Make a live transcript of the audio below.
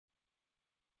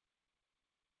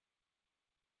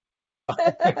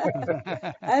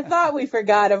I thought we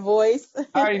forgot a voice.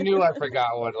 I knew I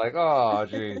forgot one. Like, oh,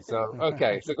 geez. So,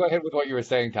 okay. So go ahead with what you were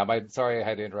saying, Tom. I'm sorry I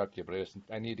had to interrupt you, but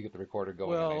I need to get the recorder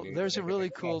going and I Well, need to make it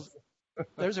make sense.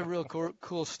 there's a real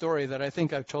cool story that I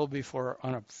think I've told before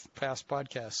on a past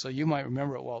podcast, so you might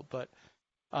remember it, Walt. But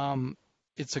um,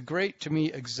 it's a great, to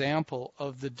me, example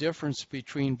of the difference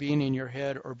between being in your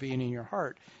head or being in your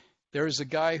heart. There's a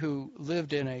guy who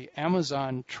lived in a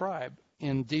Amazon tribe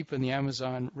deep in the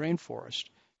Amazon rainforest,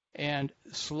 and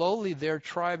slowly their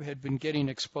tribe had been getting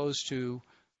exposed to,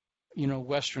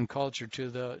 Western culture, to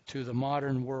the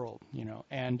modern world,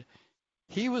 and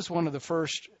he was one of the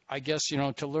first, I guess,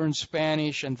 to learn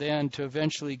Spanish and then to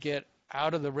eventually get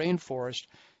out of the rainforest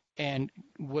and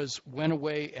went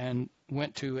away and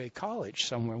went to a college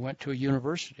somewhere, went to a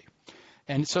university.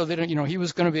 And so that, he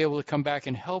was going to be able to come back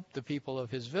and help the people of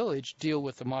his village deal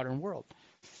with the modern world.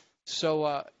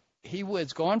 So he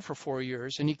was gone for 4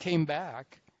 years and he came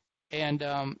back and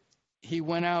he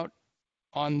went out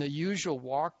on the usual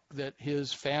walk that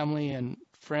his family and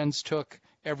friends took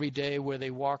every day, where they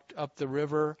walked up the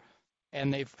river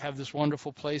and they have this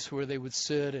wonderful place where they would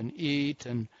sit and eat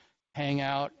and hang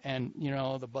out, and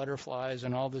the butterflies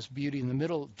and all this beauty in the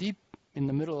middle, deep in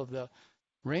the middle of the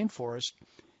rainforest.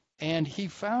 And he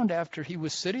found, after he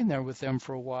was sitting there with them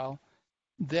for a while,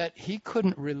 that he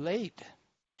couldn't relate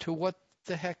to what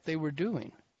the heck they were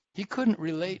doing. He couldn't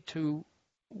relate to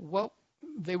what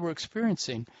they were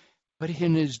experiencing. But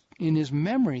in his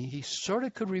memory, he sort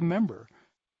of could remember.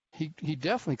 He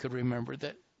definitely could remember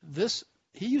that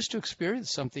he used to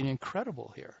experience something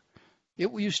incredible here.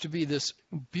 It used to be this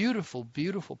beautiful,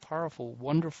 beautiful, powerful,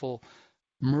 wonderful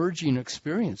merging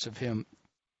experience of him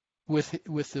with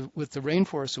the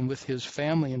rainforest and with his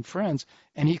family and friends,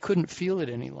 and he couldn't feel it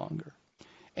any longer.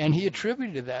 And he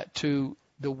attributed that to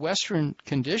the Western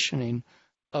conditioning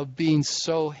of being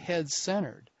so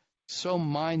head-centered, so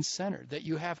mind-centered, that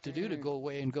you have to do to go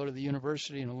away and go to the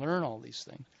university and learn all these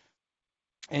things.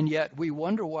 And yet we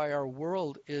wonder why our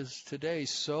world is today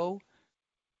so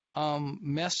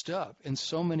messed up in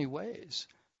so many ways.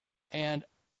 And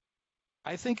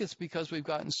I think it's because we've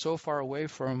gotten so far away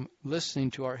from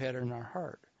listening to our head and our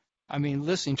heart. I mean,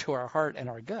 listening to our heart and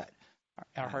our gut,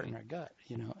 our heart and our gut,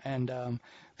 and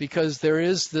because there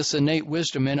is this innate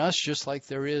wisdom in us, just like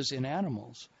there is in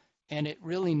animals. And it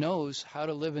really knows how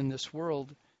to live in this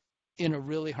world in a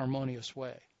really harmonious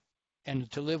way, and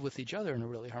to live with each other in a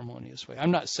really harmonious way.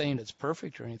 I'm not saying it's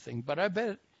perfect or anything, but I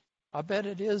bet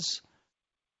it is.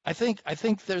 I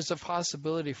think there's a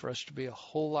possibility for us to be a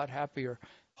whole lot happier,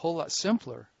 a whole lot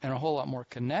simpler, and a whole lot more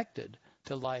connected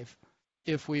to life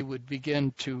if we would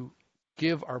begin to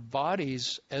give our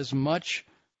bodies as much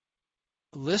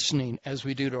listening as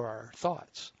we do to our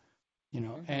thoughts,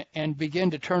 and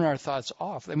begin to turn our thoughts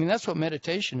off. I mean, that's what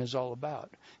meditation is all about.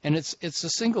 And it's the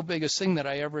single biggest thing that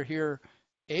I ever hear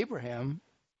Abraham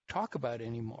talk about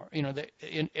anymore. That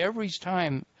in every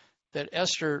time that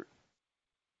Esther,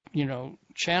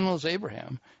 channels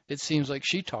Abraham, it seems like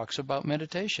she talks about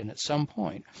meditation at some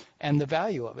point and the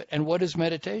value of it. And what is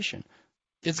meditation?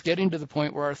 It's getting to the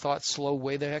point where our thoughts slow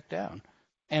way the heck down.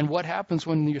 And what happens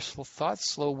when your thoughts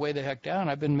slow way the heck down?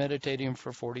 I've been meditating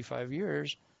for 45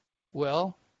 years.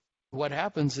 Well, what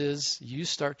happens is you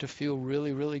start to feel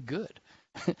really, really good.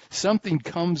 Something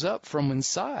comes up from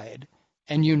inside,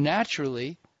 and you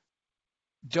naturally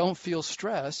don't feel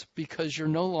stress because you're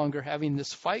no longer having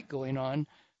this fight going on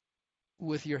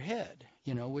with your head,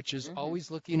 which is always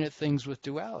looking at things with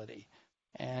duality.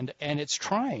 And it's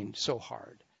trying so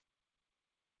hard.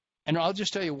 And I'll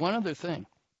just tell you one other thing.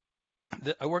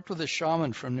 I worked with a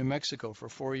shaman from New Mexico for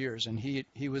 4 years, and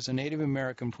he was a Native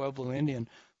American Pueblo Indian.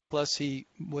 Plus, he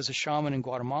was a shaman in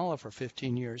Guatemala for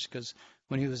 15 years, because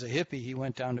when he was a hippie, he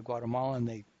went down to Guatemala and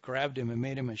they grabbed him and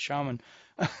made him a shaman.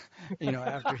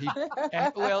 After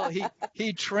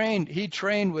he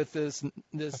trained with this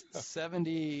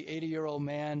 70, 80-year-old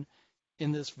man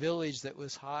in this village that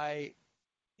was high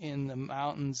in the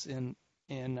mountains in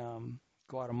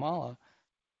Guatemala,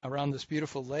 around this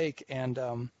beautiful lake,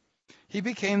 and he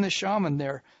became the shaman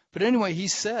there. But anyway, he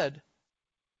said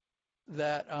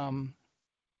that how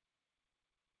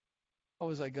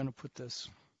was I going to put this?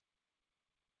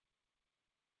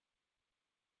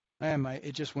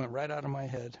 It just went right out of my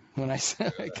head when I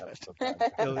said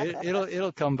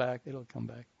it'll come back. It'll come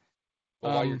back.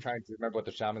 Well, while you're trying to remember what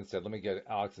the shaman said, let me get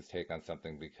Alex's take on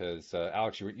something, because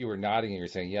Alex, you were nodding and you were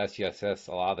saying yes, yes, yes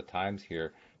a lot of the times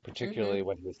here, particularly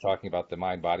when he was talking about the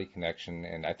mind-body connection.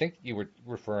 And I think you were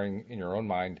referring in your own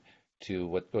mind to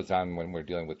what goes on when we're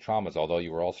dealing with traumas, although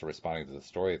you were also responding to the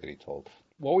story that he told.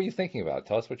 What were you thinking about?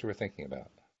 Tell us what you were thinking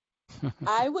about.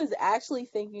 I was actually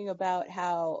thinking about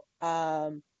how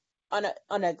on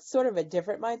a sort of a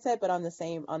different mindset, but on the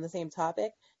same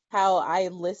topic, how I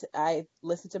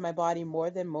listen to my body more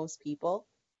than most people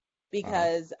Uh-huh.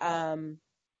 because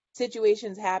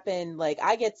situations happen, like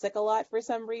I get sick a lot for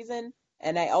some reason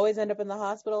and I always end up in the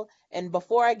hospital, and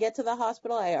before I get to the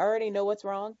hospital I already know what's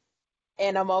wrong.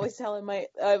 And I'm always telling my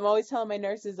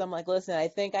nurses, I'm like, listen, I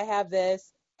think I have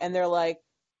this. And they're like,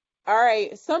 all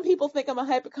right, some people think I'm a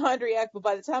hypochondriac, but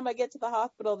by the time I get to the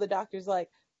hospital, the doctor's like,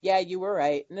 yeah, you were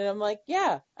right. And then I'm like,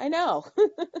 yeah, I know,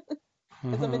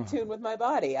 because I'm in tune with my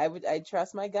body. I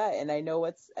trust my gut and I know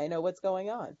what's going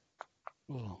on.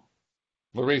 Cool.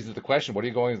 What raises the question, what are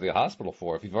you going to the hospital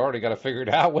for? If you've already got to figure it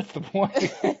out, what's the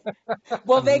point?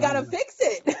 Well, they gotta fix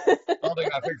it. Oh, they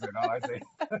got to fix it. Oh, I see.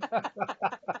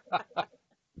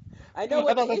 I know I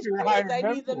what thought the that's what you were issue is. hiring I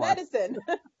them need the for. medicine.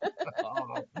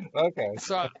 Oh, okay.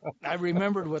 So I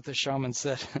remembered what the shaman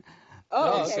said. That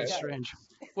Oh, Oh, was okay, so okay. got strange.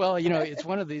 Well, it's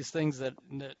one of these things that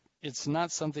it's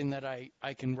not something that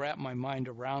I can wrap my mind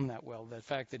around that well, the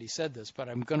fact that he said this, but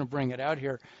I'm going to bring it out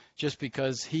here just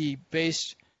because he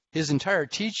based his entire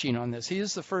teaching on this. He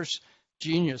is the first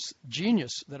genius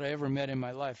that I ever met in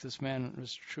my life. This man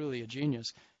was truly a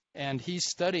genius. And he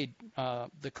studied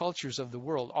the cultures of the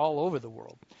world, all over the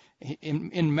world,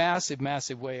 in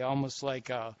massive way, almost like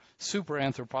a super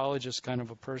anthropologist kind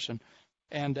of a person.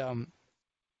 And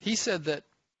he said that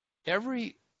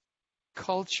every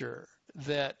culture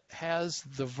that has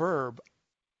the verb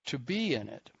to be in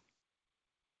it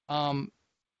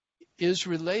is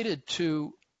related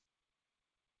to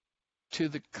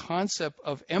the concept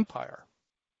of empire,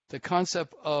 the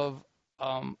concept of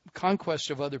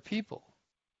conquest of other people,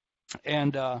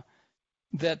 and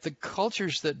that the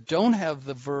cultures that don't have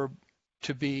the verb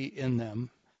to be in them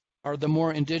are the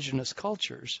more indigenous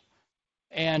cultures.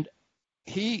 And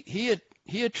he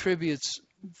attributes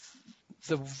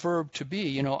the verb to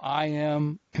be, I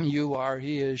am, you are,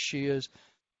 he is, she is,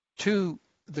 to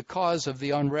the cause of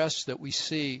the unrest that we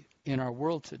see in our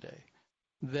world today.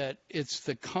 That it's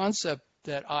the concept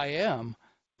that I am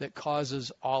that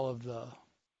causes all of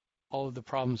the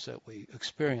problems that we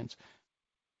experience.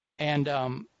 And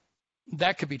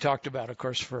that could be talked about, of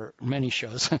course, for many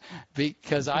shows,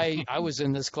 because I was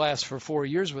in this class for 4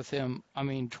 years with him. I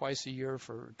mean, twice a year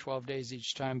for 12 days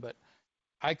each time, but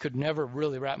I could never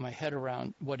really wrap my head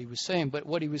around what he was saying. But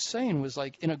what he was saying was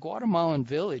like in a Guatemalan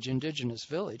village, indigenous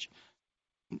village,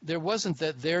 there wasn't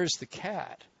that there's the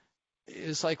cat.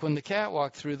 It's like when the cat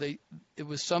walked through, it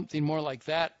was something more like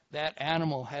that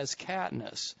animal has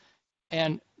catness.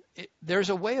 And there's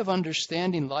a way of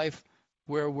understanding life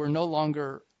where we're no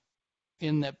longer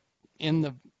in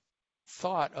the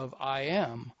thought of I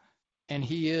am, and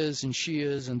he is, and she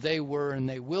is, and they were, and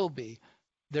they will be.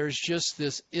 There's just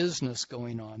this isness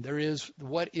going on. There is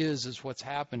what is what's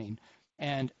happening,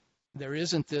 and there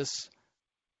isn't this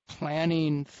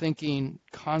planning, thinking,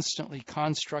 constantly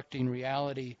constructing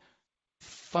reality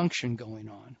function going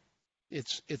on.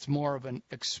 It's more of an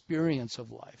experience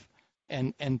of life.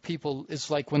 And people, it's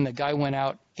like when the guy went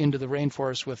out into the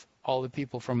rainforest with all the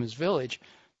people from his village,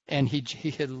 and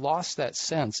he had lost that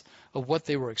sense of what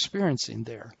they were experiencing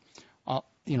there,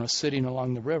 sitting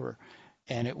along the river.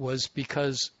 And it was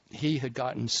because he had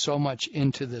gotten so much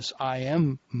into this I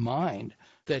am mind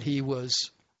that he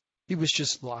was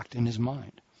just locked in his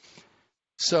mind.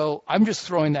 So I'm just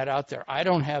throwing that out there. I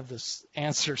don't have this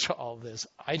answer to all this.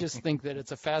 I just think that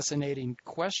it's a fascinating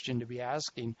question to be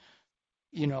asking.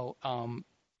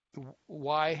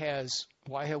 Why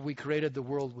have we created the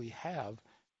world we have?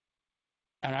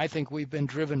 And I think we've been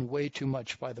driven way too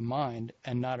much by the mind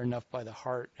and not enough by the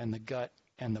heart and the gut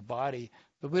and the body,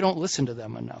 but we don't listen to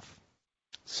them enough.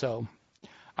 So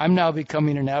I'm now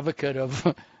becoming an advocate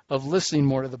of of listening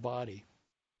more to the body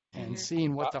and it.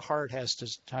 seeing what the heart has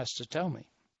to tell me.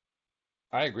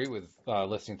 I agree with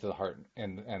listening to the heart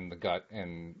and the gut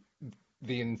and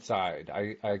the inside.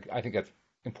 I think that's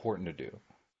important to do.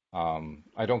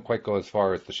 I don't quite go as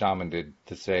far as the shaman did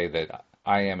to say that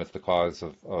I am is the cause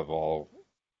of all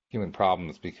human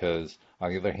problems, because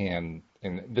on the other hand,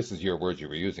 and this is your words you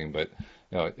were using, but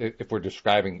if we're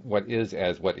describing what is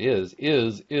as what is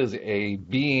a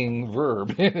being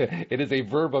verb. It is a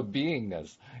verb of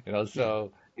beingness. Yeah.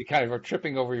 So you kind of are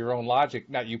tripping over your own logic,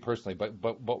 not you personally,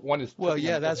 but one is Well, tripping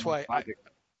yeah, over that's one's why logic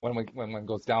when one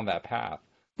goes down that path.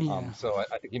 yeah. So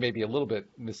I think you may be a little bit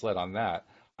misled on that.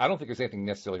 I don't think there's anything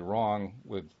necessarily wrong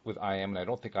with I am, and I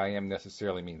don't think I am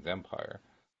necessarily means empire.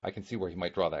 I can see where he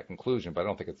might draw that conclusion, but I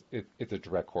don't think it's a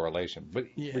direct correlation. But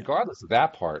Yeah. regardless of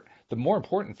that part, the more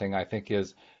important thing I think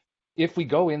is if we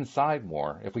go inside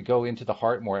more, if we go into the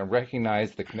heart more and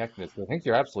recognize the connectedness, I think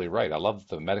you're absolutely right. I love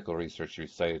the medical research you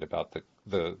cited about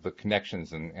the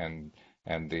connections and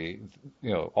the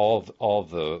all of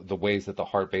the ways that the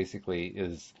heart basically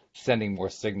is sending more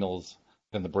signals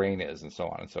than the brain is, and so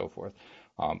on and so forth.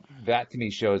 That to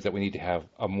me shows that we need to have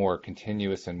a more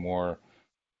continuous and more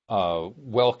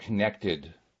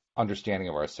well-connected understanding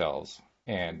of ourselves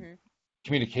and Hmm.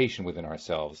 communication within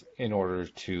ourselves in order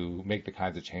to make the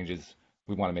kinds of changes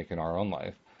we want to make in our own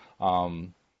life.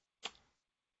 Um,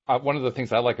 One of the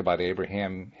things I like about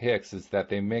Abraham Hicks is that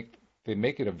they make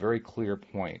it a very clear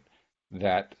point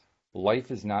that life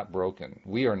is not broken.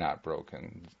 We are not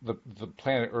broken. The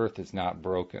planet Earth is not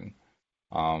broken.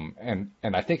 And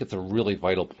I think it's a really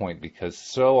vital point because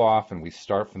so often we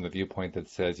start from the viewpoint that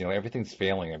says, everything's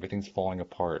failing, everything's falling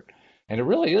apart, and it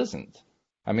really isn't.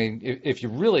 I mean, if you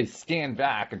really stand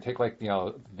back and take like,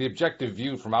 the objective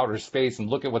view from outer space and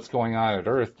look at what's going on at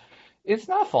Earth, it's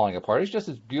not falling apart. It's just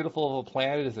as beautiful of a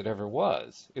planet as it ever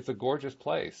was. It's a gorgeous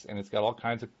place, and it's got all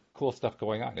kinds of cool stuff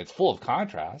going on. It's full of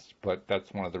contrast, but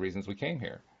that's one of the reasons we came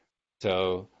here.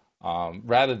 So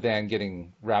rather than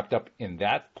getting wrapped up in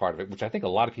that part of it, which I think a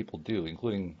lot of people do,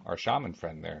 including our shaman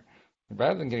friend there,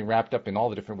 rather than getting wrapped up in all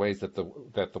the different ways that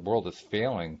the world is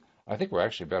failing, I think we're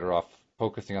actually better off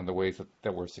focusing on the ways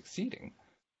that we're succeeding,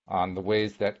 on the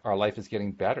ways that our life is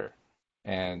getting better,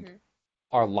 and Hmm.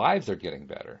 our lives are getting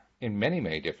better in many,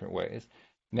 many different ways.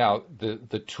 Now, the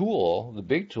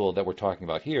big tool that we're talking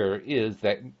about here is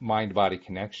that mind-body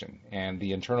connection and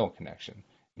the internal connection.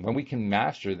 When we can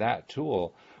master that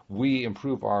tool, we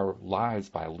improve our lives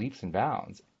by leaps and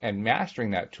bounds. And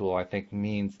mastering that tool, I think,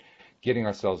 means getting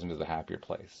ourselves into the happier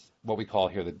place, what we call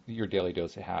here your daily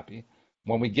dose of happy.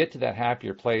 When we get to that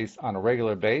happier place on a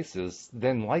regular basis,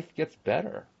 then life gets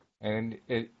better. And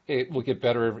it will get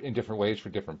better in different ways for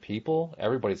different people.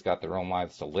 Everybody's got their own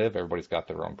lives to live. Everybody's got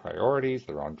their own priorities,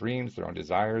 their own dreams, their own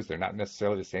desires. They're not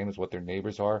necessarily the same as what their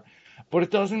neighbors are, but it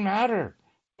doesn't matter.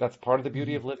 That's part of the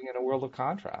beauty Mhm. of living in a world of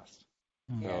contrast.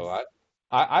 Mhm. So Yes.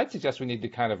 I'd suggest we need to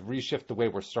kind of reshift the way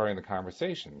we're starting the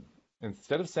conversation.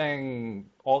 Instead of saying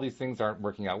all these things aren't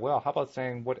working out well, how about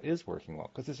saying what is working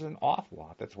well? Because there's an awful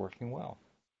lot that's working well.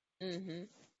 Hmm.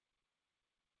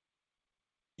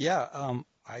 Yeah,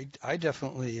 I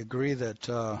definitely agree that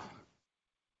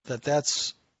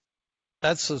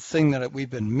that's the thing that we've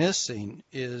been missing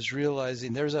is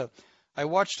realizing I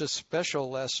watched a special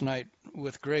last night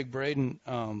with Greg Braden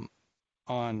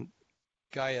on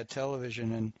Gaia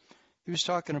Television, and he was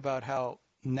talking about how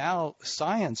now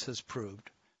science has proved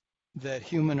that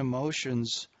human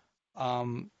emotions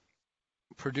um,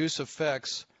 produce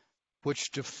effects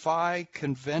which defy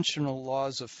conventional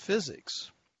laws of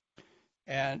physics.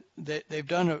 And they've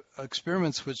done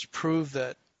experiments which prove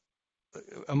that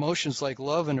emotions like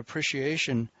love and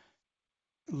appreciation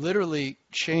literally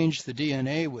change the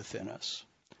DNA within us.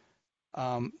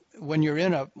 When you're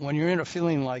in a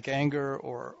feeling like anger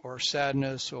or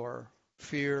sadness or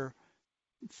fear,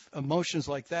 emotions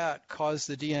like that cause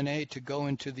the DNA to go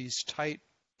into these tight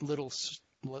little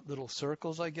little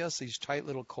circles, I guess, these tight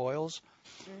little coils,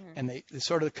 Hmm. and they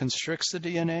sort of constricts the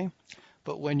DNA.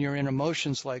 But when you're in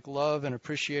emotions like love and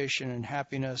appreciation and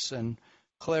happiness and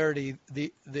clarity,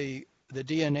 the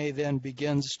DNA then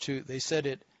begins to, they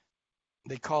said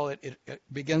they call it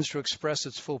begins to express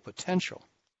its full potential.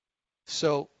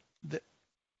 So the,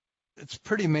 it's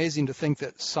pretty amazing to think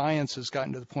that science has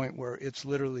gotten to the point where it's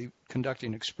literally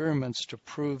conducting experiments to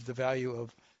prove the value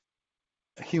of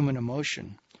human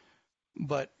emotion.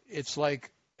 But it's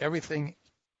like everything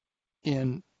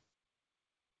in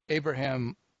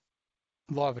Abraham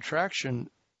law of attraction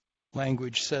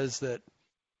language says that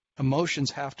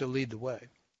emotions have to lead the way.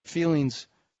 Feelings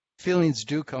feelings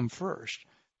do come first.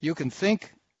 You can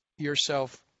think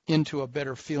yourself into a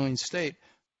better feeling state,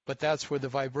 but that's where the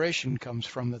vibration comes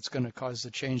from that's going to cause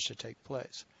the change to take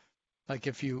place. Like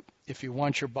if you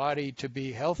want your body to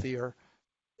be healthier,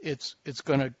 it's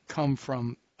going to come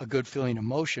from a good feeling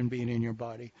emotion being in your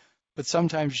body. But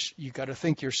sometimes you got to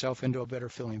think yourself into a better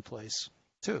feeling place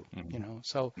too, Mhm. you know.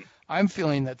 So I'm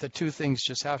feeling that the two things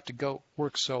just have to go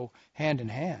work so hand in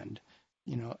hand,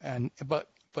 you know. And but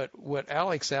what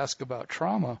Alex asked about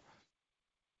trauma,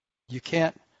 you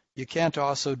can't you can't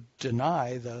also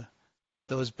deny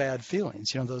those bad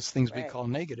feelings, you know, those things we Right. call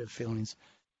negative feelings.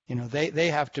 You know, they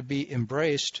have to be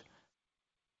embraced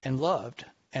and loved,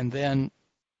 and then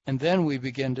we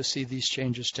begin to see these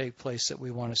changes take place that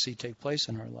we want to see take place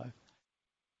in our life.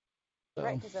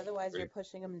 Right, So, because otherwise you're Great.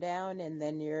 pushing them down, and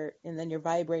then you're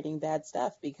vibrating bad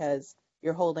stuff because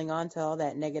you're holding on to all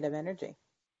that negative energy.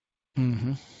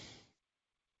 hmm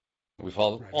We've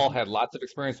all had lots of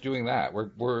experience doing that.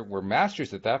 We're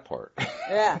masters at that part.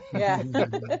 Yeah, yeah.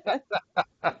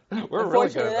 We're really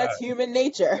good Unfortunately, at that's that. human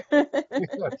nature.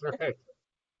 That's right.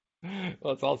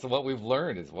 Well, it's also what we've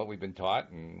learned, is what we've been taught,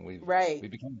 and Right.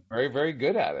 we've become very, very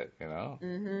good at it, you know.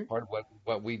 Hmm. Part of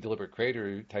what we deliberate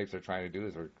creator types are trying to do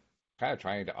is we're kind of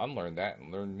trying to unlearn that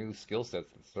and learn new skill sets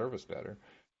that serve us better.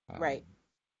 Um, Right.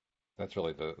 that's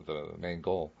really the main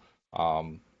goal.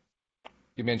 Um,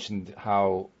 you mentioned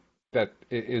how that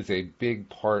it is a big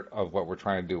part of what we're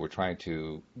trying to do. We're trying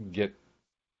to get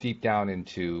deep down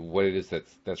into what it is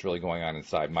that's really going on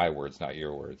inside. My words, not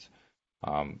your words.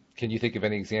 Can you think of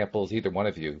any examples, either one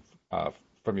of you,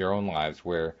 from your own lives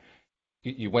where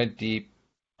you went deep,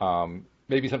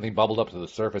 maybe something bubbled up to the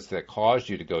surface that caused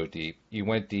you to go deep. You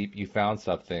went deep, you found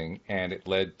something, and it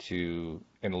led to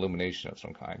an illumination of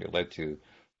some kind. It led to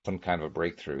some kind of a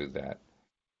breakthrough that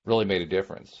really made a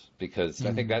difference. Because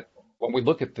I think Hmm. that when we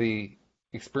look at the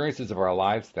experiences of our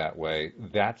lives that way,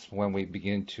 that's when we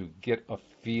begin to get a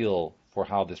feel for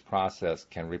how this process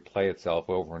can replay itself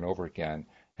over and over again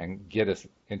and get us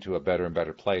into a better and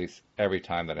better place every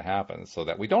time that it happens, so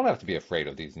that we don't have to be afraid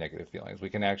of these negative feelings. We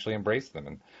can actually embrace them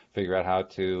and figure out how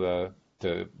to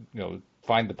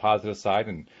find the positive side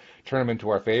and turn them into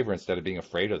our favor instead of being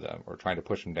afraid of them or trying to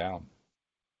push them down.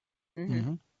 Hmm.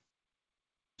 Hmm.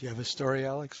 Do you have a story,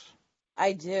 Alex?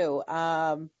 I do.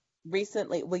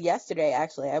 Recently, well, yesterday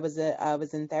actually, I was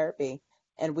in therapy,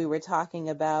 and we were talking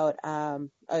about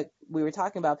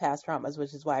past traumas,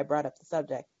 which is why I brought up the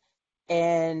subject.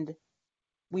 And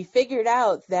we figured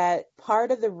out that part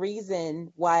of the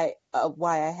reason why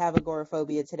I have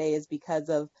agoraphobia today is because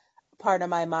of part of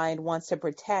my mind wants to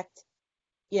protect,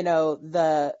 you know,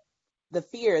 the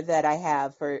fear that I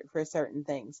have for certain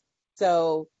things.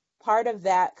 So part of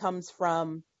that comes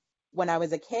from when I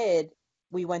was a kid,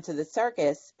 we went to the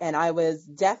circus, and I was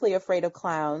deathly afraid of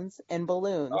clowns and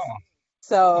balloons. Oh.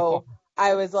 So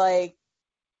I was like,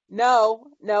 no,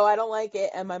 no, I don't like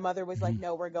it. And my mother was like, Hmm.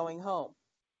 no, we're going home.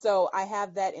 So I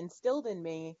have that instilled in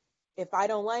me. If I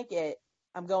don't like it,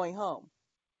 I'm going home.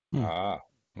 Hmm. Ah.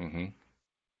 Mm-hmm.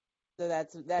 So Yeah.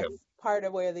 that's part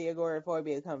of where the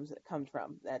agoraphobia comes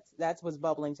from. That's what's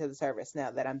bubbling to the surface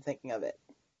now that I'm thinking of it.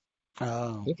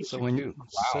 Oh, so Interesting when too.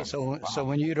 so Clowns. so so Wow.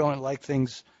 when you don't like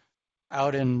things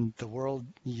out in the world,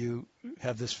 you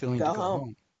have this feeling to Go go home.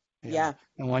 home. Yeah. Yeah.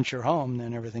 And once you're home,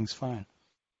 then everything's fine.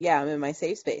 Yeah, I'm in my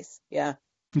safe space. Yeah.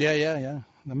 Yeah, yeah, yeah.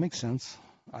 That makes sense.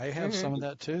 I have Hmm. some of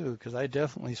that too, because I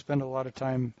definitely spend a lot of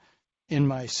time in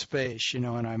my space, and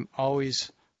I'm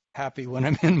always happy when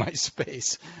I'm in my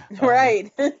space. Um,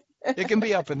 Right. it can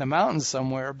be up in the mountains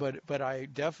somewhere, but I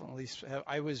definitely have,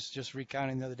 I was just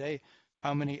recounting the other day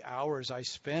how many hours I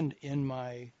spend in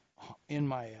my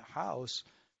house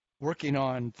working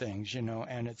on things,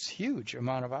 and it's huge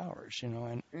amount of hours,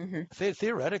 and Hmm.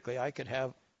 theoretically I could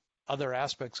have other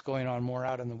aspects going on more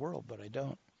out in the world, but I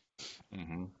don't.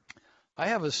 Mm-hmm. I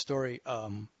have a story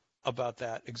about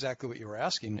that, exactly what you were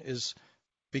asking, is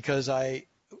because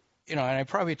and I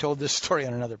probably told this story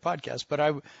on another podcast, but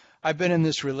I've been in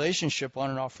this relationship on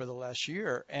and off for the last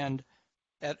year, and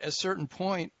at a certain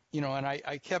point, and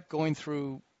I kept going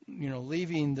through,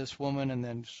 leaving this woman, and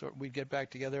then we'd get back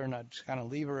together, and I'd kind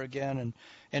of leave her again,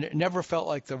 and it never felt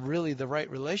like the right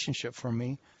relationship for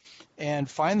me. And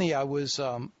finally, I was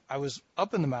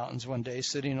up in the mountains one day,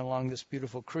 sitting along this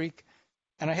beautiful creek,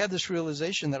 and I had this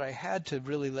realization that I had to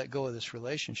really let go of this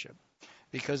relationship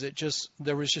because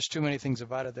there was just too many things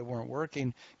about it that weren't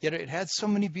working. Yet it had so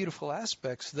many beautiful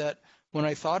aspects that when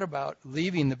I thought about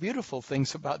leaving the beautiful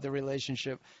things about the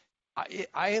relationship,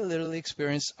 I literally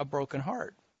experienced a broken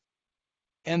heart.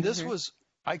 And Hmm.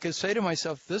 I could say to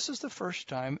myself, this is the first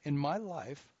time in my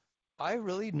life I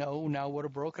really know now what a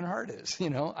broken heart is.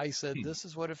 I said, this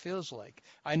is what it feels like.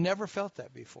 I never felt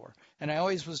that before. And I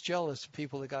always was jealous of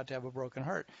people that got to have a broken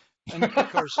heart. And of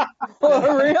course, then,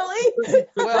 Really? There's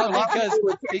well, a lot of people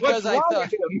would say, what's I wrong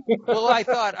thought, with him? well,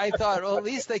 well, at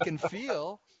least they can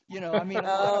feel, I mean,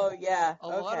 Oh, yeah. a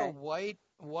lot of Okay.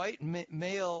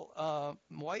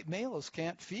 white males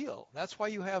can't feel. That's why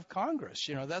you have Congress.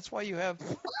 That's why you have,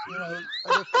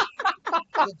 the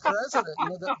president.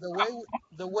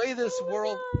 The way this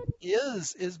world Oh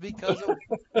is because of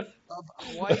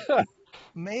white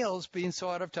males being so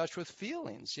out of touch with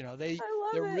feelings. They're my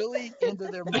God. really into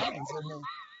their minds,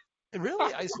 and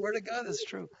really, I swear to God, it's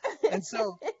true. I And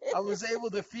so love I was able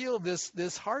to feel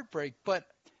this heartbreak, but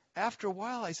after a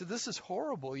while, I said, "This is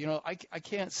horrible. I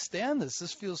can't stand this.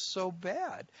 This feels so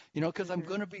bad. Because I'm it.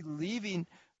 going to be leaving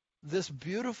this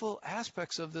beautiful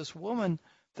aspects of this woman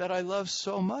that I love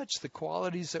so much, the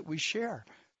qualities that we share."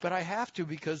 but I have to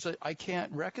because I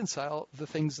can't reconcile the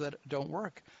things that don't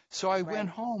work. So I Right. went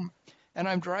home, and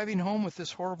I'm driving home with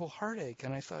this horrible heartache,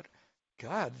 and I thought,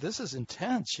 God, this is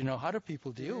intense. How do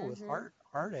people deal with Mhm.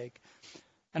 heartache?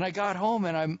 And I got home,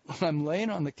 and I'm I'm laying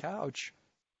on the couch,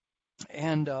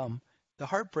 and the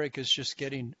heartbreak is just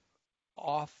getting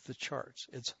off the charts.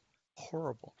 It's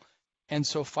horrible. And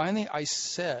so finally I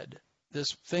said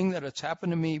this thing that has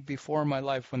happened to me before in my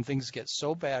life when things get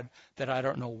so bad that I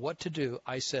don't know what to do.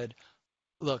 I said,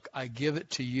 look, I give it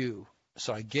to you.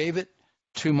 So I gave it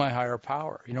to my higher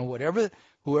power.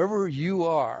 Whoever you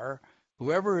are,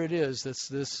 whoever it is that's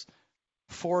this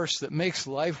force that makes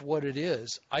life what it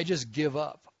is, I just give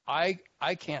up. I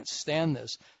can't stand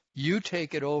this. You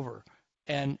take it over.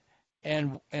 And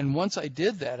once I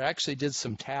did that, I actually did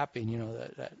some tapping,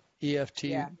 that EFT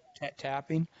Yeah.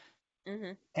 tapping,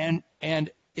 Mhm. and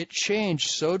it changed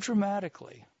so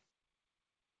dramatically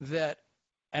that,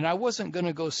 and I wasn't going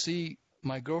to go see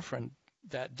my girlfriend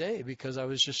that day because I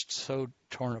was just so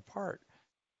torn apart.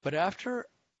 But after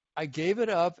I gave it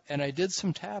up and I did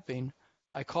some tapping,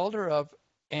 I called her up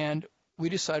and we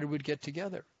decided we'd get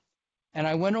together. And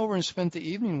I went over and spent the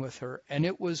evening with her, and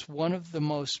it was one of the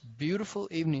most beautiful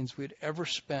evenings we'd ever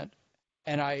spent.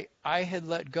 And I had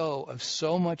let go of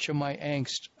so much of my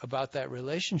angst about that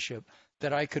relationship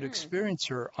that I could Hmm. experience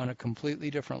her on a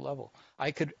completely different level.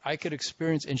 I could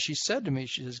experience, and she said to me,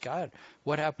 she says, God,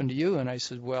 what happened to you? And I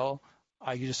said, well,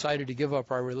 I decided to give up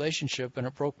our relationship, and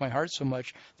it broke my heart so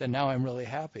much that now I'm really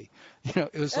happy.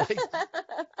 It was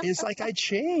like I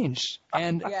changed.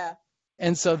 Yeah.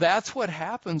 And so that's what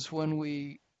happens when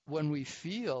we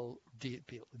feel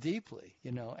deeply,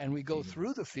 and we go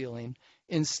through the feeling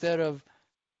instead of,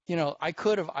 I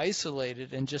could have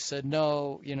isolated and just said,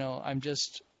 no,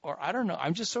 or I don't know,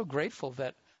 I'm just so grateful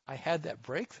that I had that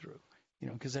breakthrough,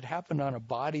 because it happened on a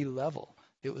body level.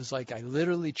 It was like I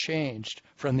literally changed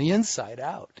from the inside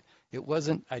out.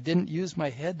 I didn't use my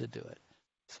head to do it.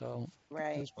 So it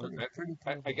Right. was pretty I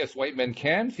powerful. guess white men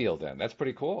can feel then. That's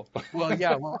pretty cool. Well,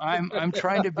 yeah. Well, I'm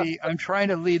trying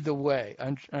to lead the way.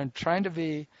 I'm trying to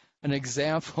be an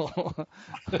example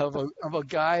of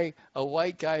a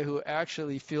white guy who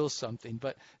actually feels something.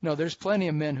 But no, there's plenty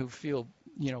of men who feel,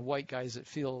 white guys that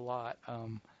feel a lot.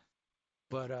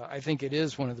 But I think it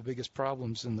is one of the biggest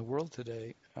problems in the world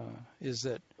today, is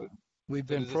that we've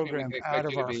So been does this mean we can programmed out expect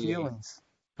of you to our be? feelings.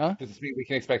 Huh? Does this mean we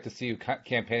can expect to see you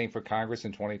campaigning for Congress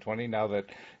in 2020? Now that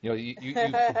you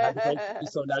had the breakthrough,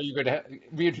 so now you're going to Yeah.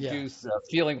 reintroduce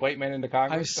feeling white men into I'm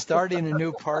Congress? starting a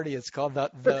new party. It's called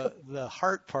the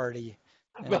Heart Party,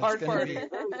 and The hard party.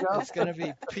 There you go. it's going to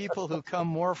be people who come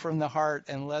more from the heart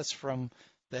and less from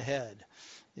the head.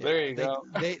 There you They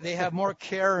go. they have more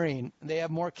caring. They have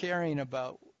more caring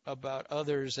about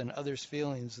others and others'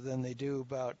 feelings than they do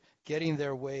about getting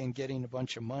their way and getting a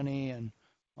bunch of money. And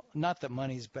not that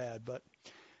money's bad, but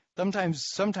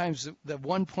sometimes the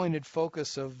one-pointed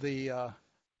focus of that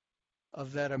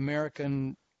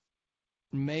American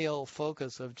male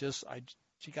focus of just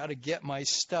you got to get my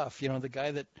stuff. The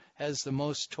guy that has the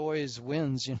most toys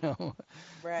wins. Who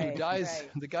Right. dies?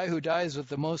 Right. The guy who dies with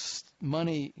the most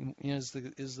money is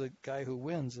the guy who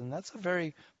wins, and that's a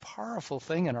very powerful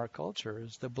thing in our culture.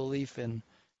 Is the belief in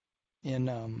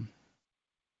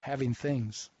having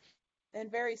things. And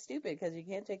very stupid because you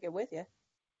can't take it with you.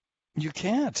 You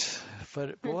can't,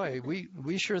 but boy,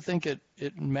 we sure think it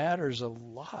matters a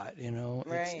lot. It's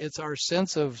Right. it's our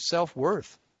sense of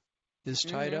self-worth is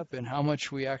tied Mhm. up in how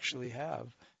much we actually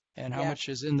have and how Yeah. much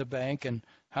is in the bank and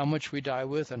how much we die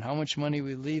with and how much money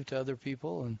we leave to other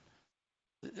people. And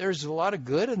there's a lot of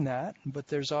good in that, but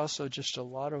there's also just a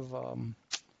lot of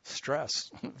stress.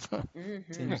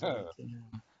 Seems Mhm. like,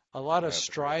 a lot of That's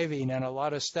great. striving and a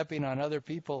lot of stepping on other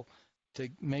people to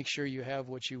make sure you have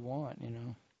what you want.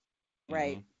 Hmm.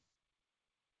 Right.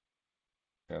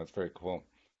 Yeah, that's very cool.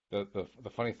 The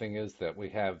funny thing is that we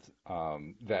have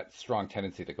that strong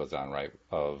tendency that goes on, right,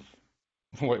 of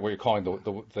what you're calling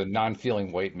the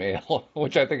non-feeling white male,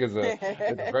 which I think is a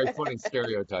very funny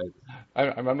stereotype.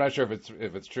 I'm not sure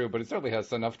if it's true, but it certainly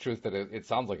has enough truth that it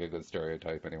sounds like a good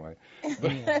stereotype anyway.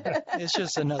 But Yeah, it's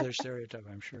just another stereotype,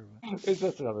 I'm sure. it's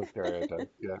just another stereotype.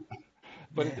 Yeah.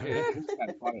 But it, Yeah. it is kind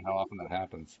of funny how often that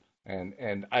happens.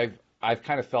 And I've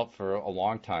kind of felt for a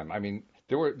long time. I mean,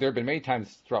 there have been many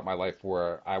times throughout my life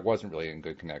where I wasn't really in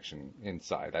good connection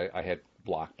inside. I had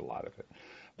blocked a lot of it.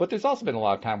 But there's also been a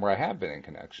lot of time where I have been in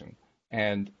connection.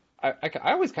 And I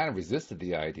always kind of resisted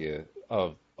the idea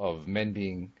of men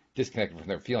being disconnected from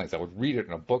their feelings. I would read it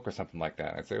in a book or something like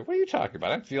that. And I'd say, what are you talking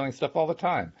about? I'm feeling stuff all the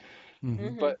time. Hmm.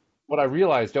 Mhm. But what I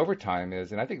realized over time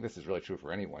is, and I think this is really true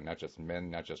for anyone, not just men,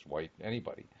 not just white,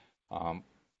 anybody, um,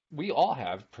 we all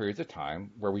have periods of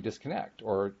time where we disconnect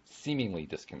or seemingly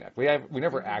disconnect. We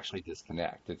never Mhm. actually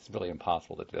disconnect. It's really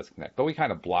impossible to disconnect, but we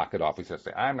kind of block it off. We just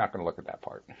say, I'm not going to look at that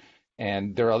part.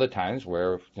 And there are other times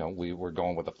where, we were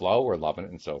going with the flow, we're loving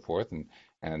it and so forth.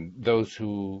 And those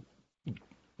who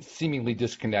seemingly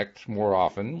disconnect more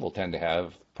often will tend to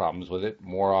have problems with it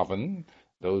more often.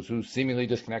 Those who seemingly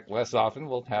disconnect less often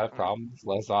will have problems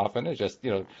less often. It's just,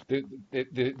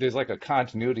 there's like a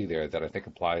continuity there that I think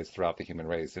applies throughout the human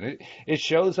race. And it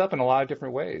shows up in a lot of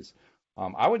different ways.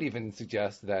 I would even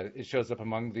suggest that it shows up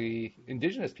among the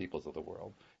indigenous peoples of the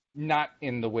world, not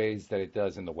in the ways that it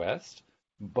does in the West,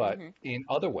 but Mhm. in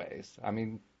other ways. I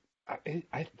mean,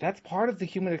 that's part of the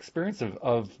human experience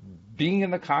of being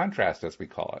in the contrast, as we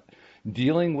call it,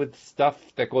 dealing with stuff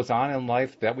that goes on in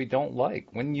life that we don't like.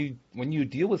 When you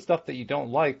deal with stuff that you don't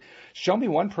like, show me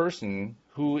one person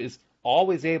who is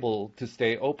always able to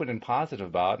stay open and positive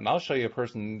about, and I'll show you a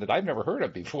person that I've never heard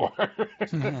of before.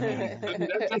 That's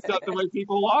just not the way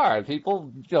people are.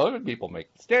 People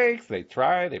make mistakes. They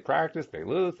try, they practice, they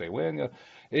lose, they win.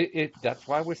 That's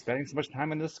why we're spending so much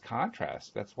time in this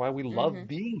contrast. That's why we love Mhm.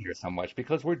 being here so much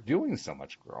because we're doing so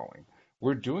much growing.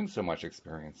 We're doing so much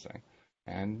experiencing.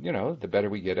 And, the better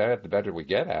we get at it, the better we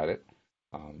get at it.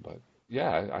 But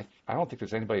yeah, I don't think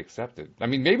there's anybody accepted. I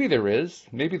mean, maybe there is.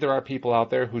 Maybe there are people out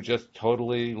there who just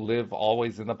totally live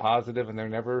always in the positive and they're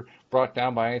never brought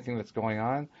down by anything that's going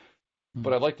on.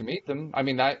 But I'd like to meet them. I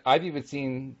mean, I've even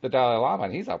seen the Dalai Lama,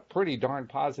 and he's a pretty darn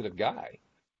positive guy.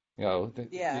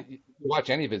 Yeah. You watch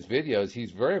any of his videos,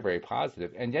 he's very, very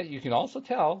positive, and yet you can also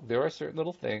tell there are certain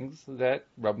little things that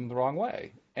rub him the wrong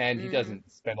way. And he Mhm.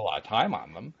 doesn't spend a lot of time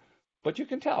on them, but you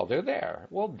can tell they're there.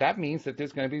 Well, that means that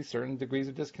there's going to be certain degrees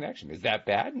of disconnection. Is that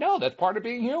bad? No, that's part of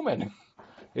being human.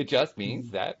 It just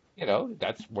means that,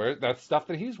 that's stuff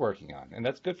that he's working on, and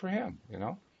that's good for him.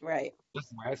 Right. That's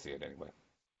the way I see it anyway.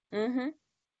 Mhm.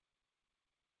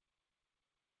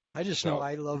 I just know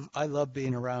So, I love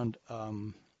being around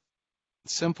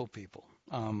simple people.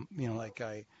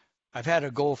 I've had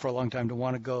a goal for a long time to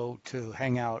want to go to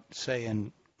hang out, say,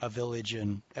 in a village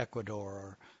in Ecuador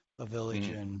or a village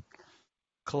mm, in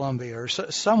Colombia or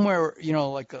somewhere,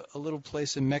 like a little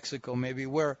place in Mexico, maybe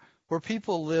where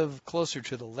people live closer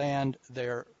to the land.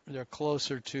 They're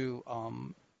closer to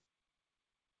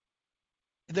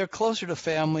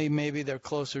family. Maybe they're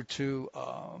closer to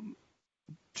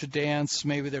dance.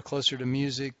 Maybe they're closer to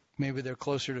music. Maybe they're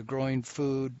closer to growing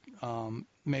food.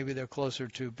 Maybe they're closer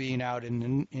to being out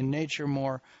in nature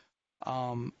more.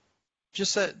 Um,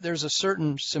 just that there's a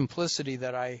certain simplicity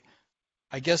that I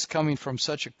guess coming from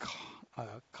such a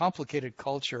complicated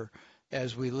culture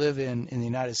as we live in the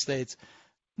United States,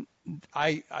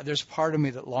 there's part of me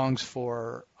that longs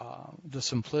for the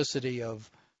simplicity of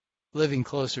living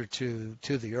closer to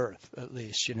the earth, at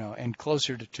least, and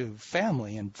closer to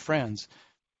family and friends.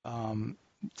 Um,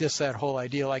 just that whole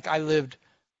idea. Like I lived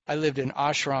in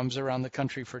ashrams around the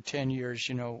country for 10 years,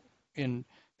 in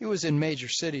it was in major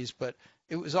cities, but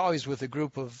it was always with a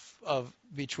group of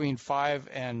between 5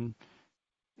 and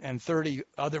 30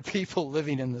 other people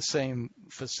living in the same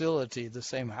facility, the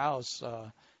same house.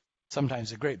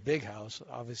 Sometimes a great big house.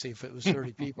 Obviously, if it was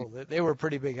 30 people, they were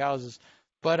pretty big houses.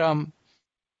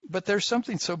 But there's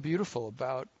something so beautiful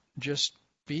about just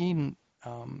being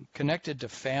connected to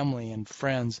family and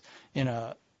friends in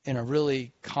a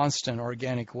really constant,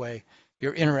 organic way.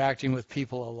 You're interacting with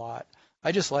people a lot.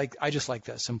 I just like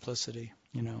that simplicity,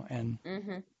 and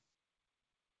Mhm.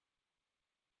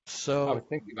 I was so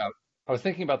thinking about I was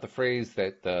thinking about the phrase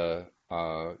that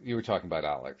you were talking about,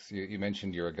 Alex. You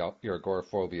mentioned your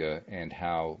agoraphobia and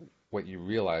how what you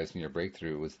realized in your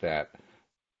breakthrough was that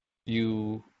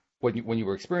you when you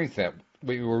were experiencing that,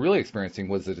 what you were really experiencing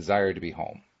was the desire to be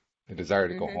home, the desire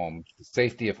to go Mhm. home, the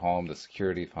safety of home, the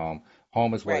security of home.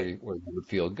 Home is where Right. you would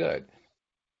feel good.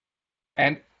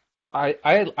 And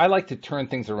I like to turn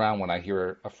things around when I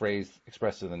hear a phrase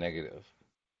expressed in the negative.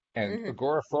 And Mhm.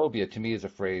 agoraphobia to me is a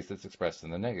phrase that's expressed in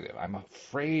the negative. I'm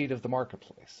afraid of the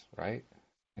marketplace, right?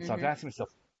 And so I'm Mhm. asking myself,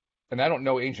 and I don't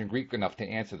know ancient Greek enough to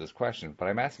answer this question, but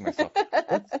I'm asking myself,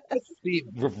 what's the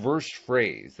reverse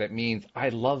phrase that means I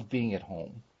love being at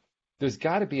home? There's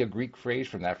got to be a Greek phrase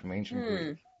from that from ancient Hmm.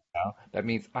 Greek, that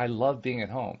means I love being at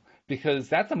home because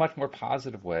that's a much more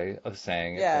positive way of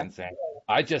saying it Yeah. than saying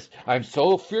I'm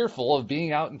so fearful of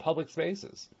being out in public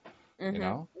spaces you Mhm.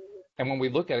 know? And when we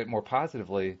look at it more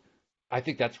positively, I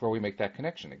think that's where we make that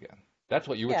connection again. That's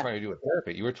what you were Yeah. trying to do with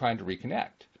therapy. You were trying to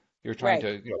reconnect. You were trying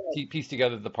Right. to, piece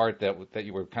together the part that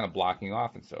you were kind of blocking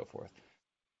off and so forth.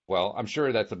 Well, I'm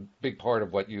sure that's a big part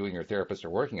of what you and your therapist are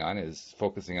working on is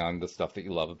focusing on the stuff that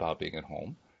you love about being at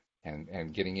home.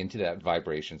 and getting into that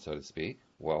vibration, so to speak.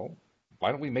 Well,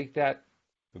 why don't we make that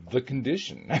the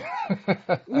condition?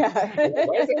 Yeah.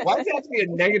 Why does it have to be a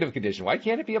negative condition? Why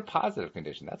can't it be a positive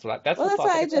condition? That's Well, the that's thought why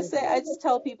that I I just say, I just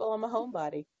tell people I'm a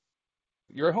homebody.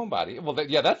 You're a homebody. Well,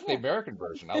 yeah, that's the Yeah. American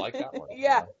version. I like that one.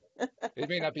 Yeah. It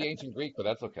may not be ancient Greek, but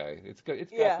that's okay. It's good.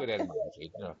 It's got Yeah. good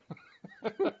etymology.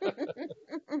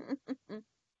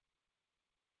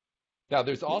 Now,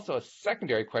 there's also a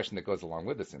secondary question that goes along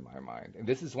with this in my mind, and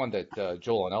this is one that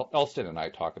Joel and Elston and I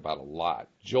talk about a lot.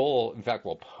 Joel, in fact,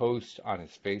 will post on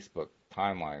his Facebook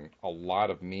timeline a lot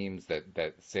of memes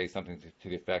that say something to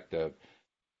the effect of,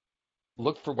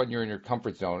 "Look for when you're in your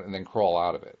comfort zone and then crawl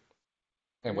out of it."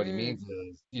 And what he Mm. means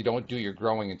is you don't do your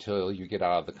growing until you get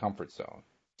out of the comfort zone.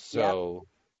 Yep. So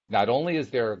not only is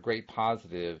there a great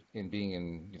positive in being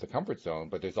in the comfort zone,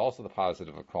 but there's also the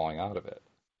positive of crawling out of it.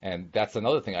 And that's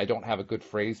another thing I don't have a good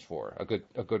phrase for, a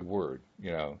good word,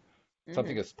 Hmm.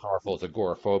 something as powerful as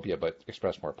agoraphobia, but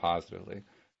expressed more positively.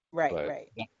 Right, But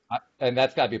right. and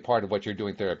that's got to be part of what you're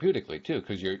doing therapeutically too,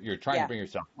 because you're trying to Yeah. bring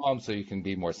yourself home so you can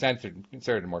be more centered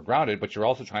and more grounded, but you're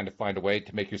also trying to find a way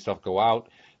to make yourself go out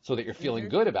so that you're feeling Hmm.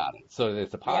 good about it, so that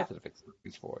it's a Yeah, positive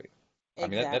experience for you. I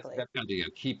mean, exactly. that's got to be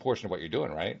a key portion of what you're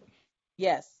doing, right?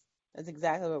 Yes, that's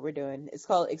exactly what we're doing. It's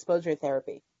called exposure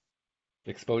therapy.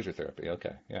 Exposure therapy.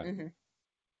 Okay, yeah, Hmm.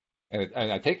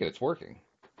 and I take it it's working.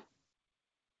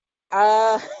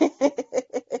 Uh,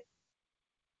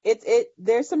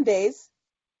 there's some days.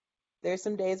 There's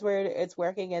some days where it's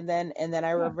working, and then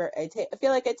I Yeah, revert. I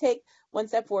feel like I take one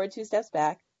step forward, two steps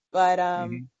back. But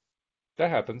hmm that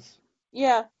happens.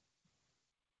 yeah,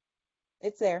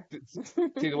 it's there.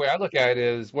 See, the way I look at it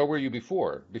is, where were you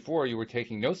before? Before you were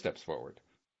taking no steps forward.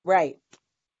 Right.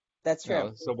 That's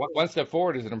true. So one step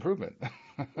forward is an improvement.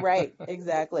 Right.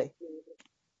 Exactly.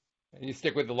 You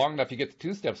stick with it long enough, you get to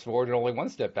two steps forward and only one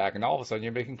step back, and all of a sudden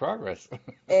you're making progress.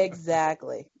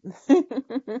 Exactly.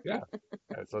 Yeah.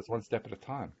 Yeah, so it's one step at a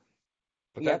time.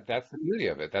 But Yep. that's the beauty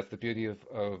of it. That's the beauty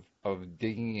of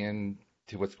digging in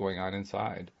to what's going on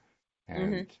inside. Hmm.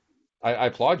 And I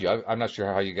applaud you. I'm not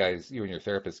sure how you and your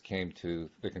therapist came to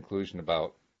the conclusion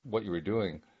about what you were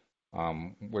doing,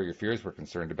 where your fears were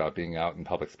concerned about being out in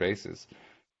public spaces.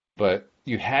 But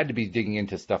you had to be digging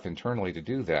into stuff internally to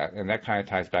do that. And that kind of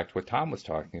ties back to what Tom was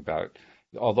talking about.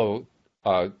 Although,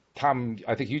 Tom,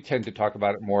 I think you tend to talk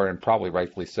about it more, and probably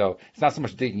rightfully so. It's not so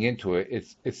much digging into it,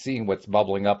 it's seeing what's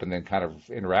bubbling up and then kind of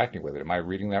interacting with it. Am I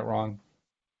reading that wrong?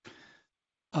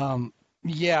 Um,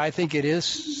 yeah, I think it is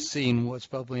seeing what's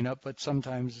bubbling up, but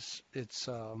sometimes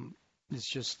it's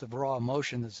just the raw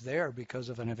emotion that's there because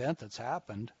of an event that's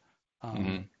happened.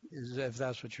 Hmm. If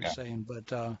that's what you're Yeah. saying,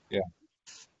 but Yeah.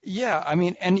 yeah, I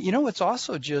mean, and it's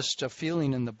also just a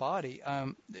feeling in the body.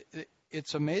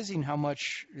 It's amazing how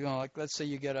much, like let's say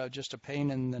you get just a pain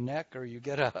in the neck, or you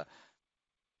get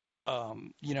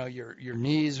your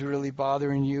knees really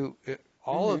bothering you.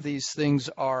 All Hmm. of these things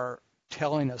are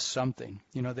telling us something.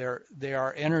 They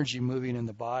are energy moving in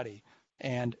the body.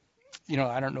 And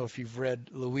I don't know if you've read,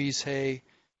 Louise Hay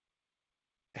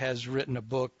has written a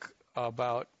book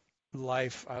about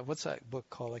life. What's that book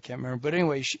called? I can't remember. But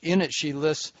anyway, in it she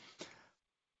lists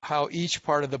how each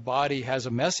part of the body has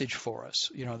a message for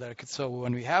us. So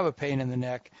when we have a pain in the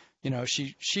neck,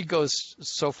 she goes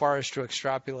so far as to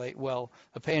extrapolate, well,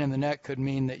 a pain in the neck could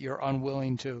mean that you're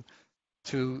unwilling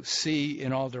to see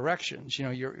in all directions.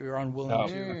 You're unwilling Oh,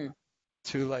 Mm.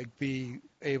 to like be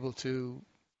able to,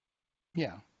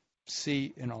 yeah,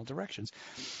 see in all directions.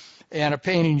 And a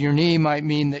pain in your knee might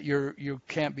mean that you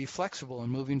can't be flexible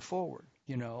and moving forward.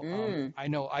 Mm. I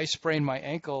know I sprained my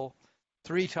ankle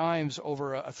 3 times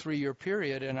over a 3-year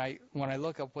period, and when I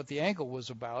look up what the ankle was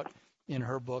about in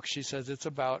her book, she says it's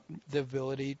about the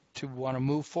ability to want to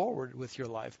move forward with your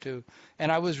life too.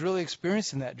 And I was really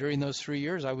experiencing that during those 3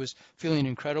 years. I was feeling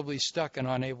incredibly stuck and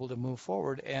unable to move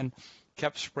forward, and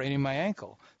kept spraining my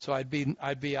ankle. So I'd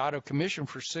be out of commission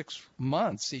for 6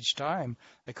 months each time.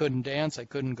 I couldn't dance. I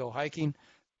couldn't go hiking.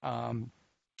 Um,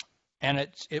 and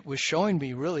it was showing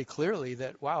me really clearly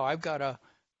that, wow,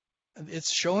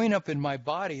 it's showing up in my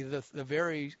body. The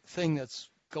very thing that's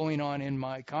going on in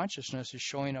my consciousness is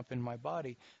showing up in my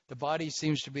body. The body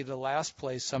seems to be the last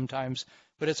place sometimes,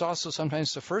 but it's also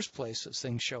sometimes the first place that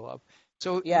things show up.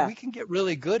 So Yeah. we can get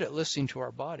really good at listening to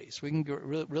our bodies. We can get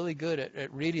really good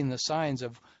at reading the signs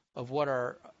of what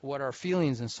our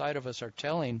feelings inside of us are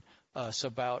telling us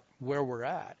about where we're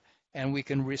at, and we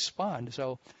can respond.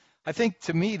 So I think,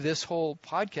 to me, this whole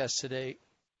podcast today,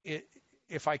 it,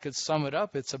 if I could sum it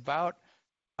up, it's about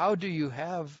how do you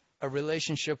have a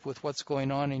relationship with what's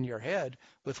going on in your head,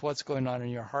 with what's going on in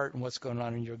your heart, and what's going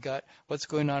on in your gut, what's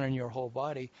going on in your whole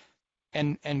body.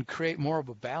 and create more of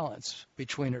a balance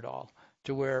between it all,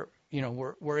 to where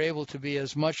we're able to be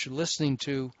as much listening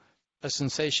to a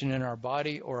sensation in our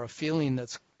body or a feeling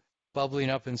that's bubbling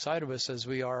up inside of us as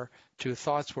we are to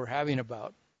thoughts we're having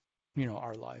about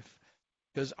our life.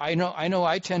 Because I know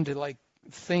I tend to like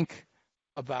think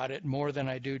about it more than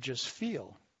I do just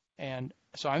feel. And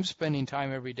so I'm spending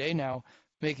time every day now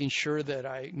making sure that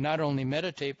I not only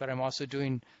meditate, but I'm also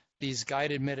doing these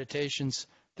guided meditations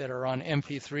that are on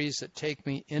MP3s that take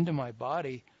me into my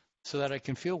body so that I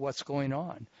can feel what's going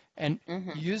on. And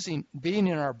being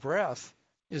in our breath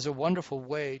is a wonderful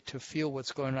way to feel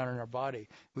what's going on in our body.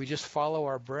 We just follow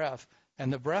our breath,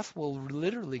 and the breath will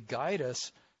literally guide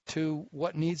us to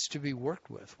what needs to be worked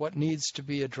with, what needs to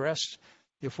be addressed.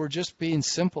 If we're just being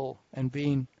simple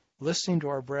and listening to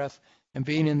our breath and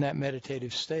being in that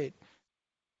meditative state.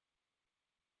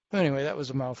 Anyway, that was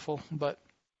a mouthful, but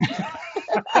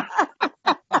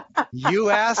you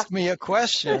asked me a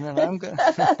question, and I'm going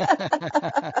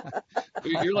to...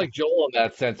 You're like Joel in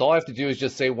that sense. All I have to do is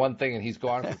just say one thing, and he's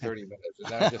gone for 30 minutes, and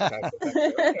then I just kind of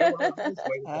go back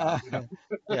to,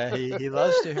 okay, yeah, he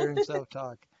loves to hear himself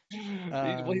talk.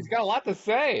 Well, he's got a lot to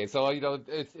say, so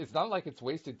it's not like it's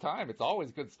wasted time. It's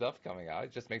always good stuff coming out.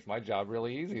 It just makes my job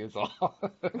really easy. Is all.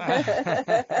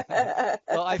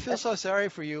 Well, I feel so sorry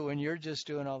for you when you're just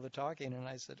doing all the talking, and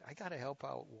I said I got to help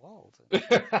out Walt.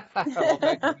 Well,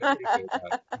 thank you. I appreciate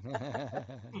that.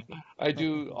 I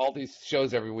do all these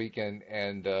shows every weekend,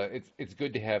 and it's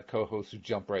good to have co-hosts who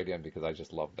jump right in because I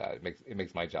just love that. It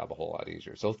makes my job a whole lot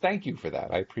easier. So thank you for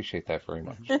that. I appreciate that very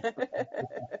much.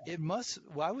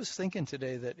 Well, I was thinking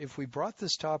today that if we brought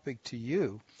this topic to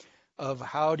you of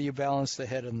how do you balance the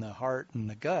head and the heart and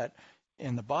the gut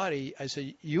and the body, I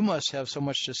say you must have so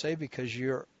much to say because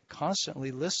you're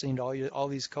constantly listening to all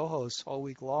these co-hosts all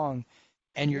week long,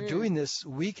 and you're doing this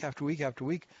week after week after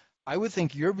week. I would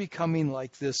think you're becoming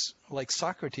like like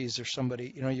Socrates or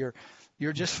somebody.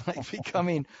 You're just like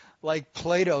becoming like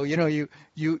Plato.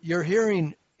 You're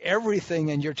hearing everything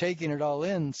and you're taking it all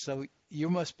in. So you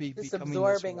must be just becoming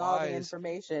absorbing all the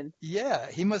information.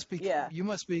 Yeah, he must be. Yeah. You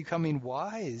must be becoming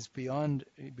wise beyond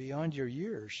your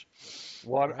years.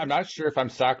 Well, right? I'm not sure if I'm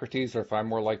Socrates or if I'm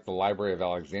more like the Library of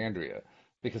Alexandria,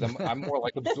 because I'm more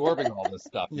like absorbing all this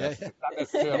stuff, not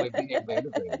necessarily being able to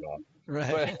integrate it all.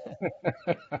 Right.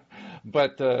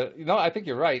 But I think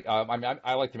you're right.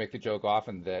 I like to make the joke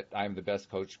often that I'm the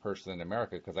best coach person in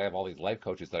America because I have all these life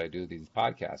coaches that I do these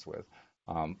podcasts with.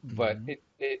 But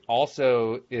it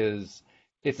also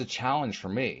it's a challenge for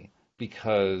me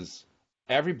because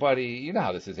everybody, you know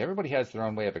how this is, everybody has their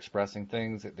own way of expressing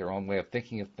things, their own way of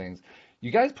thinking of things.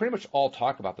 You guys pretty much all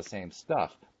talk about the same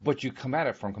stuff, but you come at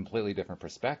it from completely different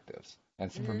perspectives.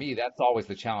 And so for me, that's always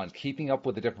the challenge, keeping up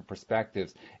with the different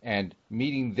perspectives and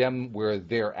meeting them where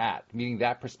they're at, meeting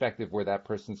that perspective where that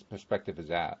person's perspective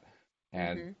is at.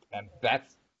 And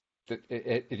that's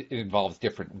it involves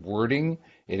different wording.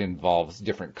 It involves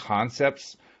different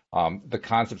concepts. The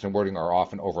concepts and wording are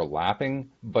often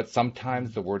overlapping, but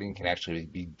sometimes the wording can actually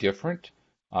be different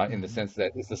in the sense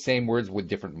that it's the same words with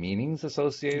different meanings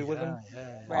associated with them.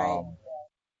 Right.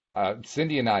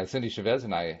 Cindy Chavez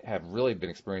and I have really been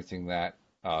experiencing that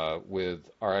with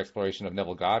our exploration of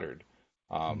Neville Goddard.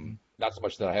 Not so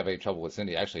much that I have any trouble with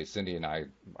Cindy. Actually, Cindy and I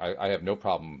have no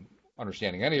problem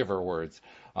understanding any of her words,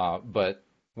 but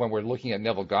when we're looking at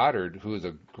Neville Goddard, who is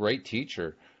a great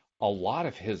teacher, a lot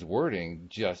of his wording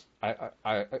just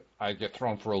I get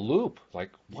thrown for a loop.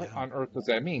 Like, what on earth does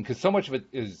that mean? Because so much of it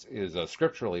is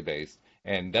scripturally based,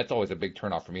 and that's always a big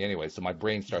turnoff for me anyway. So my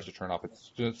brain starts to turn off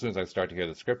as soon as I start to hear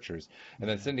the scriptures. And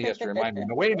then Cindy has to remind me,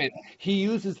 no, wait a minute, he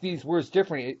uses these words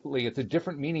differently. It's a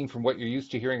different meaning from what you're used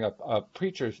to hearing a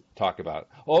preacher talk about.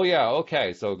 Oh, yeah,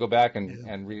 okay, so go back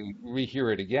and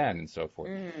rehear it again and so forth.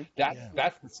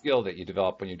 That's the skill that you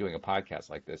develop when you're doing a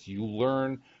podcast like this. You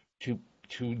learn to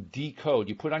decode.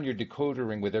 You put on your decoder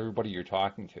ring with everybody you're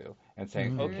talking to and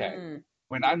saying, okay,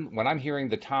 when I'm hearing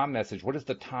the Tom message, what is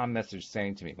the Tom message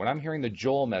saying to me? When I'm hearing the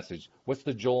Joel message, what's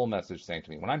the Joel message saying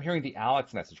to me? When I'm hearing the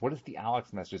Alex message, what is the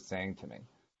Alex message saying to me?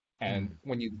 And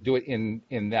when you do it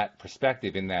in that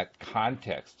perspective, in that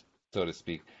context, so to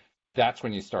speak, that's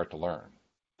when you start to learn.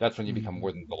 That's when you become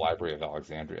more than the Library of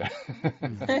Alexandria.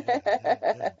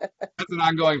 That's an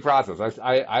ongoing process.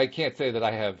 I can't say that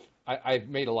I've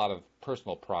made a lot of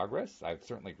personal progress. I've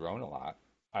certainly grown a lot.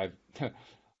 I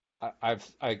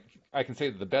can say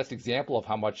that the best example of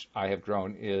how much I have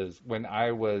grown is when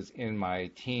I was in my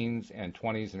teens and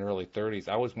 20s and early 30s.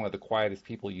 I was one of the quietest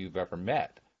people you've ever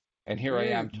met. And here I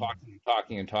am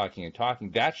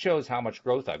talking. That shows how much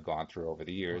growth I've gone through over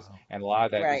the years. Wow. And a lot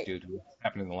of that is due to what's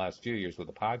happened in the last few years with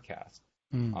the podcast.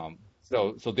 Mm.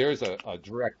 So there's a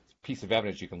direct piece of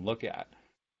evidence you can look at,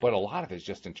 but a lot of it is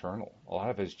just internal. A lot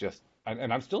of it is just,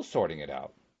 and I'm still sorting it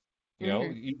out.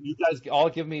 Hmm. You guys all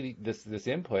give me this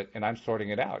input, and I'm sorting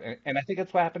it out. And I think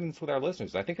that's what happens with our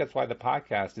listeners. I think that's why the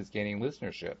podcast is gaining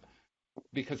listenership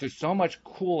because there's so much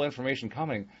cool information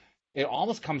coming. It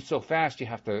almost comes so fast you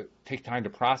have to take time to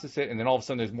process it, and then all of a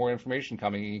sudden there's more information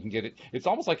coming, and you can get it. It's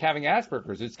almost like having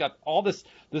Asperger's. It's got all this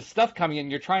stuff coming in.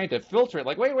 You're trying to filter it.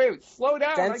 Like, wait, slow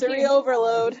down. I Sensory can't,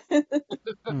 overload.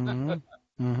 Hmm.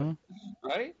 Hmm.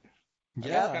 right? And that's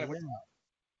Yeah, kind of yeah.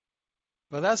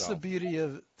 Well, that's the so. beauty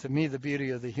of, to me, the beauty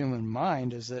of the human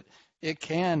mind is that it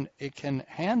can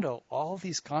handle all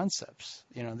these concepts,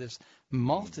 this Mm,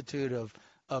 multitude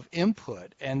of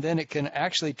input, and then it can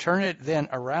actually turn it then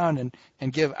around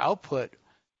and give output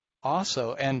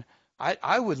also. And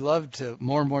I would love to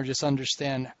more and more just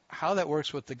understand how that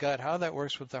works with the gut, how that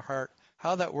works with the heart,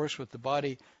 how that works with the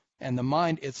body and the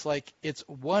mind. It's like it's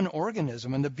one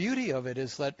organism. And the beauty of it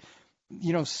is that,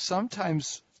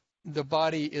 sometimes the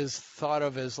body is thought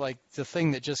of as like the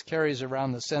thing that just carries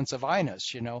around the sense of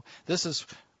I-ness. This is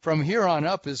from here on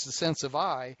up is the sense of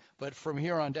I, but from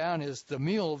here on down is the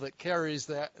mule that carries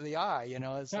the I.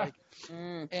 It's like,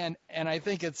 Mm. and I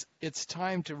think it's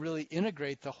time to really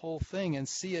integrate the whole thing and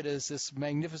see it as this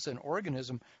magnificent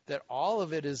organism that all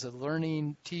of it is a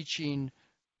learning, teaching,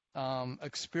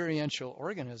 experiential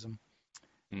organism.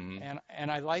 hmm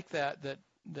And I like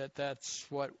that's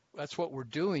what we're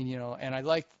doing, and I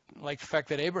like the fact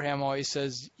that Abraham always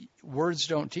says words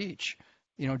don't teach.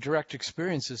 Direct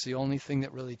experience is the only thing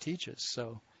that really teaches.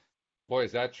 So, Boy,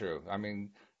 is that true. I mean,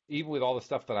 even with all the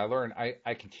stuff that I learned,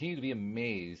 I continue to be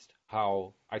amazed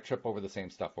how I trip over the same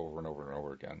stuff over and over and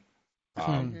over again.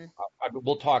 hmm. Hmm.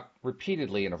 We'll talk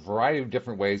repeatedly in a variety of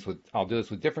different ways. I'll do this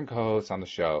with different co-hosts on the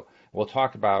show. We'll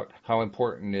talk about how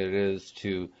important it is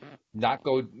to not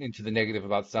go into the negative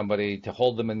about somebody, to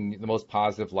hold them in the most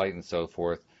positive light and so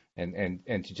forth, and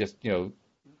to just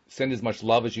send as much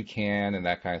love as you can and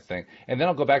that kind of thing. And then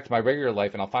I'll go back to my regular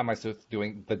life and I'll find myself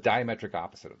doing the diametric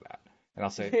opposite of that. And I'll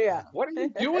say, Yeah. "What are you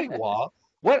doing, Walt?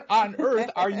 What on earth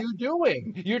are you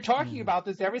doing? You're talking Hmm. about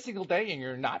this every single day and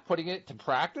you're not putting it to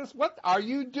practice. What are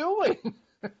you doing?"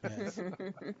 Yes. And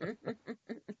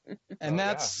So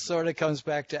that yeah. sort of comes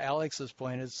back to Alex's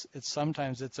point. It's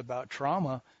sometimes it's about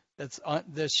trauma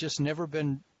that's just never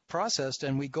been processed,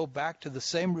 and we go back to the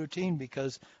same routine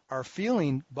because our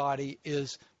feeling body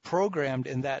is programmed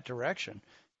in that direction.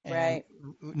 And Right.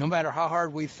 no matter how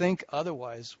hard we think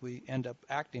otherwise, we end up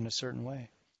acting a certain way.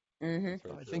 Hmm. That's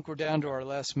very I true. think we're down to our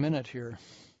last minute here.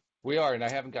 We are, and I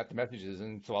haven't got the messages,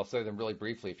 and so I'll say them really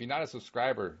briefly. If you're not a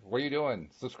subscriber, what are you doing?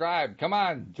 Subscribe. Come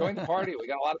on, join the party. We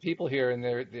got a lot of people here, and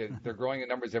they're growing in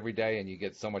numbers every day, and you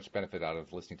get so much benefit out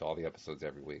of listening to all the episodes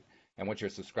every week. And once you're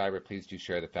a subscriber, please do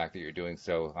share the fact that you're doing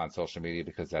so on social media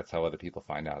because that's how other people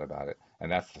find out about it.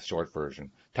 And that's the short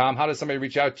version. Tom, how does somebody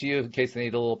reach out to you in case they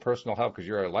need a little personal help because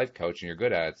you're a life coach and you're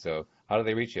good at it? So how do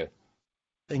they reach you?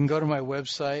 They can go to my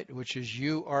website, which is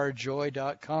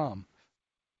youarejoy.com,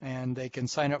 and they can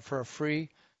sign up for a free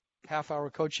half-hour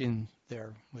coaching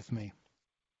there with me.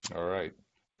 All right.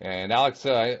 And Alex,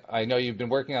 I know you've been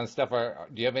working on stuff.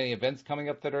 Do you have any events coming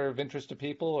up that are of interest to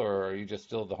people, or are you just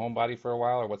still the homebody for a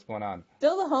while, or what's going on?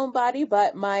 Still the homebody,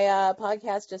 but my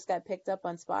podcast just got picked up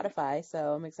on Spotify,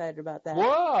 so I'm excited about that. Whoa!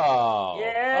 All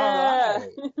Yeah.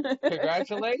 right.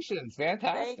 Congratulations. Thank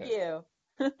Fantastic. you.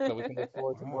 So we can look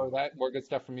forward to more of that, more good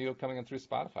stuff from you coming in through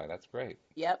Spotify. That's great.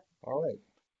 Yep. All right.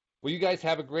 Well, you guys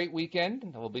have a great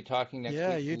weekend. We'll be talking next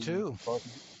Yeah, week. you too.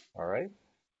 Both. All right.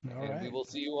 All And we right. will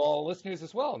see you all listeners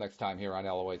as well next time here on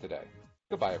LOA Today.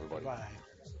 Goodbye, everybody. Bye.